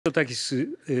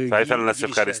Θα ήθελα να σας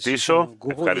ευχαριστήσω.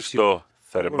 Ευχαριστώ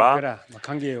θερμά.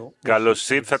 Καλώς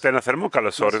ήρθατε, ένα θερμό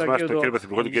καλωσόρισμα στον κύριο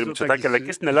Πρωθυπουργό, τον κύριο Μητσοτάκη, αλλά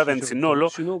και στην Ελλάδα εν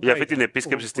συνόλο για αυτή την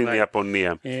επίσκεψη στην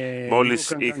Ιαπωνία.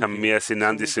 Μόλις είχαμε μια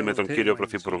συνάντηση με τον κύριο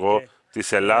Πρωθυπουργό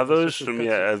της Ελλάδος,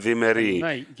 μια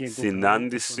διμερή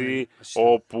συνάντηση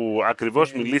όπου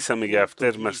ακριβώς μιλήσαμε για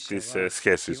αυτές μας τις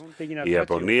σχέσεις. Η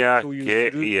Ιαπωνία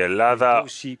και η Ελλάδα,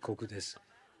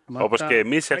 όπως και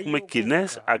εμείς, έχουμε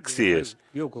κοινές αξίες.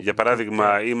 Για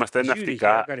παράδειγμα, είμαστε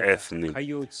ναυτικά έθνη.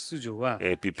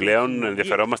 Επιπλέον,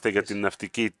 ενδιαφερόμαστε για την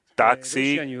ναυτική τάξη,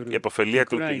 η επωφελία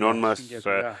των κοινών μας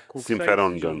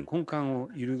συμφερόντων.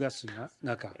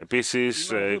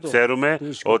 Επίσης, ξέρουμε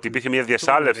ότι υπήρχε μια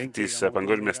διασάλευση της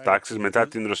παγκόσμιας τάξης μετά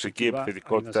την ρωσική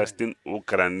επιθετικότητα στην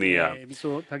Ουκρανία.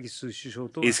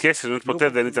 Οι σχέσεις μας ποτέ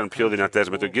δεν ήταν πιο δυνατές.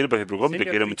 Με τον κύριο Πρωθυπουργό, με τον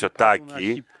κύριο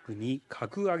Μητσοτάκη,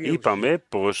 είπαμε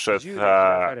πως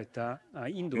θα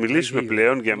μιλήσουμε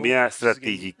πλέον για μια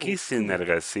στρατηγική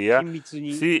συνεργασία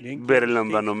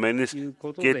συμπεριλαμβανομένης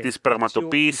και της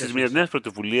πραγματοποίησης μιας νέας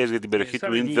πρωτοβουλίας για την περιοχή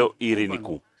του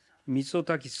Ινδο-Ειρηνικού.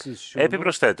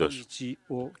 Επιπροσθέτως,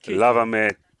 λάβαμε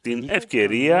την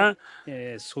ευκαιρία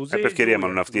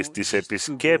αυτής της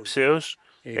επισκέψεως.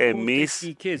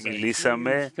 Εμείς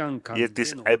μιλήσαμε για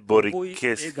τις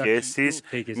εμπορικές σχέσεις,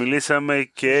 μιλήσαμε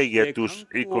και για τους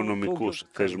οικονομικούς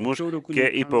θεσμούς και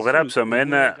υπογράψαμε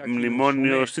ένα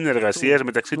μνημόνιο συνεργασίας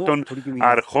μεταξύ των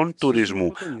αρχών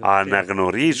τουρισμού.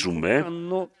 Αναγνωρίζουμε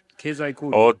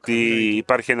ότι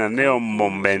υπάρχει ένα νέο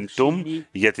momentum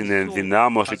για την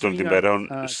ενδυνάμωση των διμερών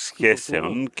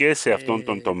σχέσεων και σε αυτόν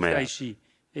τον τομέα.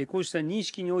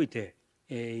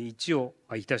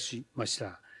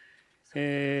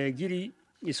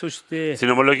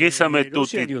 Συνομολογήσαμε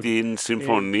τούτη την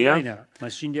συμφωνία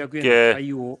και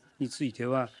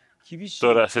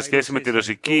τώρα, σε σχέση με τη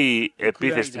ρωσική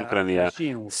επίθεση στην Ουκρανία,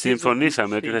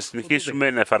 συμφωνήσαμε ότι θα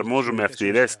συνεχίσουμε να εφαρμόζουμε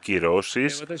αυστηρές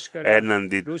κυρώσεις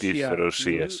έναντι της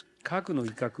Ρωσίας.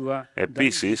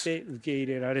 Επίσης,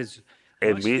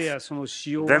 εμείς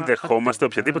δεν δεχόμαστε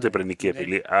οποιαδήποτε πυρηνική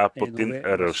απειλή από την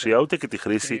Ρωσία, ούτε και τη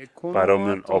χρήση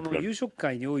παρόμοιων όπλων.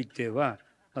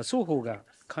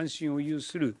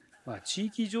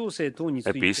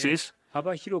 Επίσης,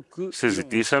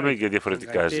 συζητήσαμε για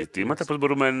διαφορετικά ζητήματα, πώς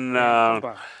μπορούμε να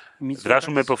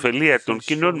δράσουμε επωφελία των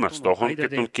κοινών μας στόχων και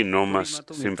των κοινών μας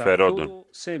συμφερόντων.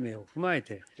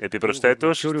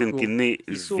 Επιπροσθέτως, στην κοινή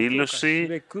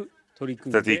δήλωση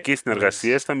στρατηγικής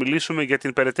συνεργασίας θα μιλήσουμε για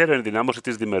την περαιτέρω ενδυνάμωση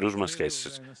της διμερούς μας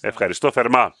σχέσης. Ευχαριστώ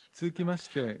θερμά.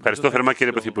 Ευχαριστώ θερμά,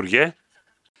 κύριε Πρωθυπουργέ.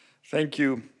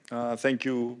 Thank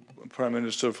you, Prime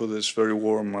Minister, for this very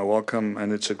warm welcome,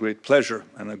 and it's a great pleasure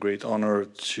and a great honor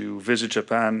to visit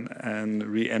Japan and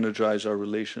re-energize our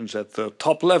relations at the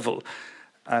top level.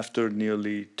 After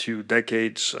nearly 2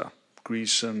 decades,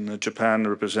 Greece and Japan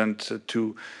represent two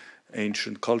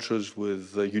ancient cultures with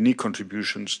unique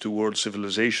contributions to world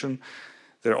civilization.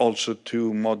 They're also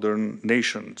two modern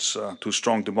nations, two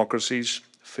strong democracies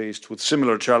faced with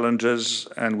similar challenges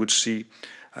and which see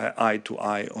eye to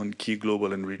eye on key global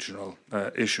and regional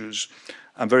issues.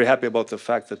 I'm very happy about the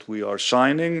fact that we are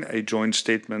signing a joint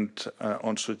statement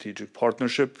on strategic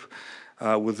partnership.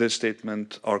 With this statement,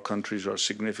 our countries are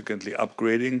significantly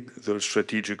upgrading their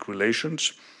strategic relations,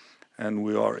 and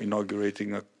we are inaugurating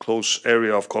a close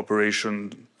area of cooperation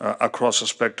across a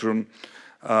spectrum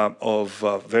of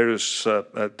various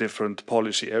different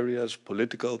policy areas: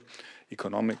 political,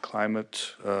 economic, climate,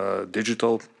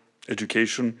 digital,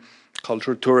 education,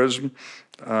 culture, tourism,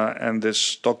 and this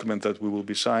document that we will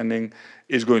be signing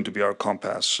is going to be our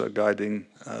compass, guiding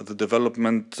the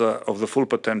development of the full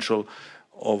potential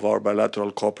of our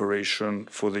bilateral cooperation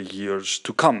for the years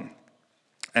to come.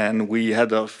 And we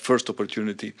had a first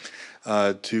opportunity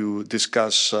to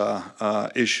discuss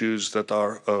issues that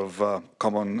are of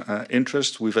common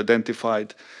interest. We've identified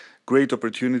great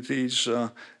opportunities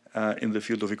in the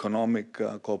field of economic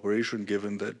cooperation,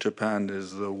 given that Japan is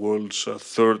the world's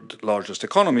third largest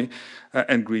economy,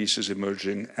 and Greece is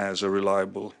emerging as a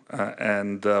reliable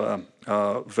and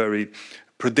very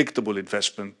predictable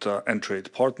investment and trade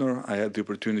partner. I had the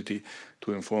opportunity to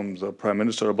inform the Prime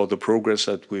Minister about the progress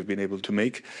that we've been able to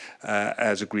make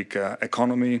as a Greek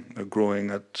economy, growing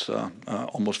at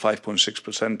almost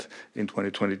 5.6% in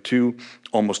 2022,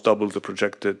 almost double the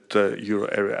projected euro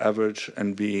area average,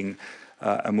 and being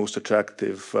a most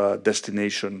attractive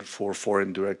destination for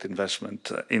foreign direct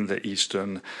investment in the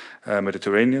Eastern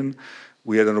Mediterranean.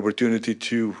 We had an opportunity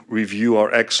to review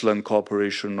our excellent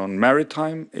cooperation on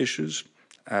maritime issues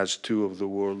as two of the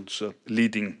world's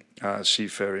leading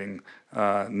seafaring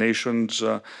nations.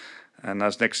 And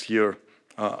as next year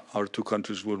our two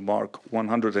countries will mark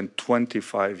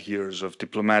 125 years of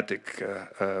diplomatic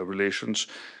relations.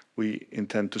 We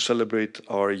intend to celebrate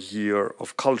our year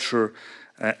of culture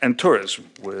and tourism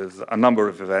with a number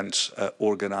of events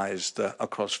organized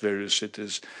across various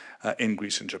cities in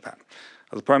Greece and Japan.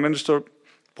 The Prime Minister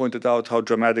pointed out how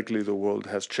dramatically the world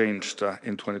has changed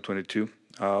in 2022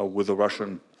 with the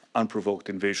Russian unprovoked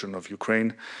invasion of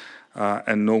Ukraine,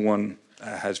 and no one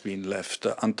has been left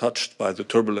untouched by the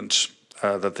turbulence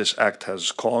that this act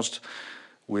has caused.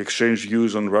 We exchanged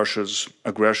views on Russia's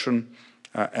aggression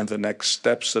and the next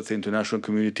steps that the international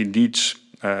community needs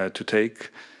to take.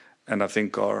 And I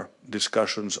think our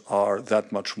discussions are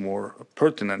that much more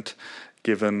pertinent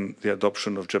given the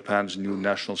adoption of Japan's new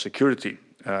national security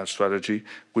strategy,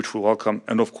 which we welcome,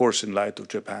 and of course in light of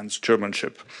Japan's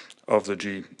chairmanship of the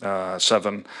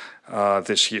G7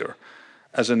 this year.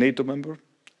 As a NATO member,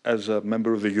 as a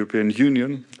member of the European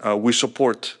Union, we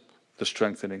support the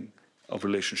strengthening of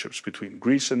relationships between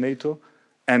Greece and NATO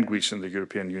and Greece and the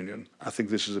European Union. I think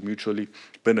this is a mutually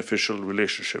beneficial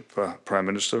relationship, Prime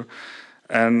Minister.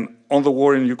 And on the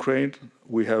war in Ukraine,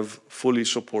 we have fully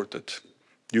supported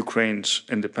Ukraine's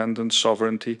independence,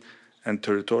 sovereignty, and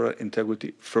territorial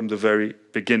integrity from the very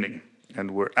beginning.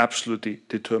 And we're absolutely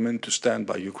determined to stand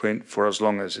by Ukraine for as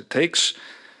long as it takes.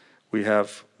 We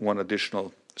have one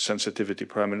additional sensitivity,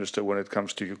 Prime Minister, when it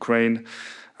comes to Ukraine.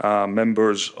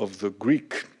 Members of the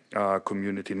Greek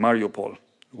community in Mariupol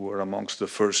were amongst the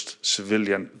first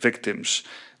civilian victims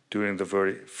during the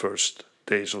very first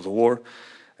days of the war.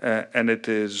 And it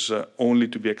is only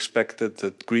to be expected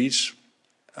that Greece,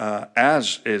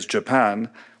 as is Japan,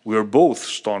 we are both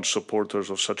staunch supporters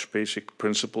of such basic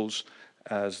principles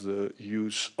as the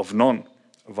use of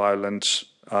non-violence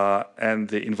and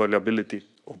the inviolability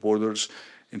of borders.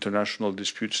 International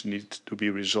disputes need to be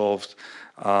resolved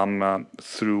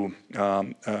through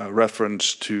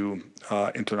reference to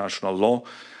international law,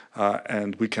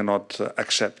 and we cannot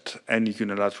accept any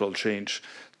unilateral change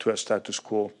to a status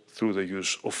quo through the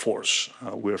use of force.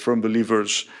 We are firm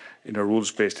believers in a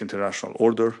rules-based international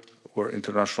order where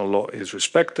international law is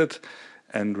respected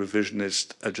and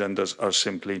revisionist agendas are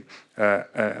simply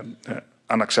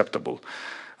unacceptable.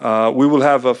 We will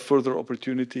have a further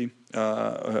opportunity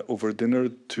over dinner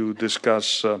to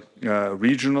discuss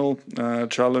regional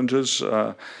challenges,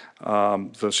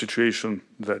 the situation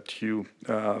that you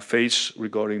face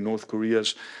regarding North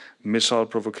Korea's missile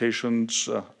provocations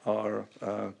are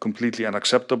completely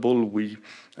unacceptable. We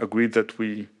agree that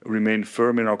we remain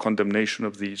firm in our condemnation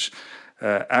of these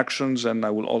actions, and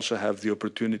I will also have the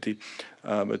opportunity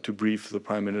to brief the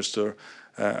Prime Minister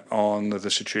on the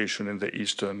situation in the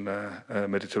Eastern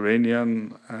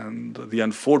Mediterranean and the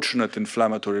unfortunate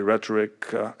inflammatory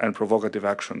rhetoric and provocative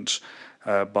actions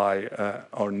by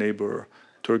our neighbor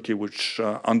Turkey, which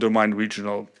undermine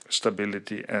regional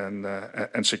stability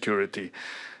and security.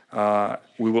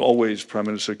 We will always, Prime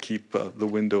Minister, keep the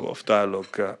window of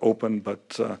dialogue open,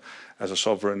 but as a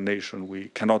sovereign nation, we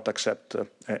cannot accept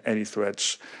any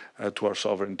threats to our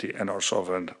sovereignty and our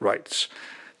sovereign rights.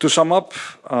 To sum up,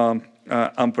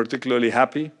 I'm particularly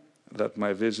happy that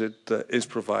my visit is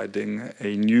providing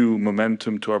a new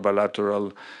momentum to our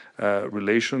bilateral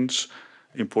relations.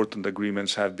 Important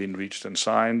agreements have been reached and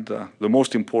signed. The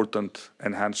most important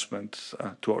enhancement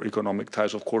to our economic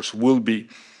ties, of course, will be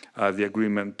the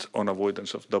agreement on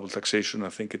avoidance of double taxation. I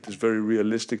think it is very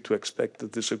realistic to expect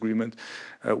that this agreement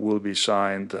will be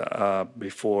signed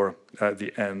before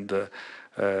the end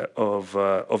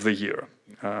of the year.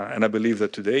 And I believe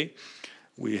that today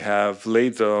we have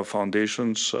laid the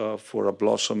foundations for a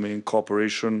blossoming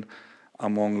cooperation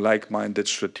among like-minded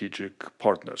strategic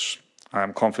partners. I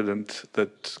am confident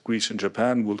that Greece and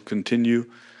Japan will continue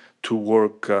to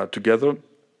work together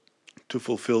to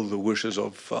fulfill the wishes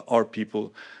of our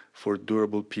people for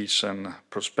durable peace and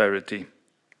prosperity.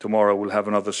 Tomorrow we'll have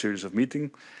another series of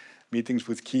meetings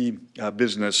with key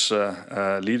business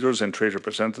leaders and trade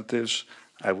representatives.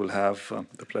 I will have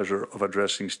the pleasure of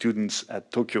addressing students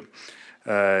at Tokyo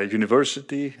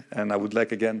University, and I would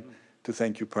like again to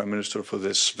thank you, Prime Minister, for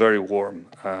this very warm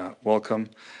welcome.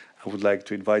 I would like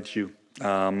to invite you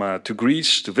to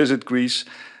Greece, to visit Greece,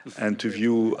 and to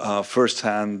view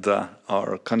firsthand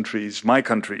our country's, my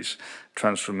country's,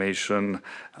 transformation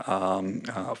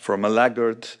from a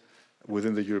laggard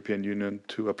within the European Union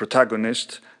to a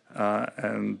protagonist,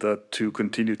 and to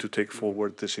continue to take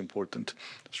forward this important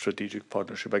strategic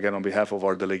partnership. Again, on behalf of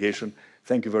our delegation,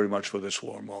 thank you very much for this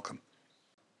warm welcome.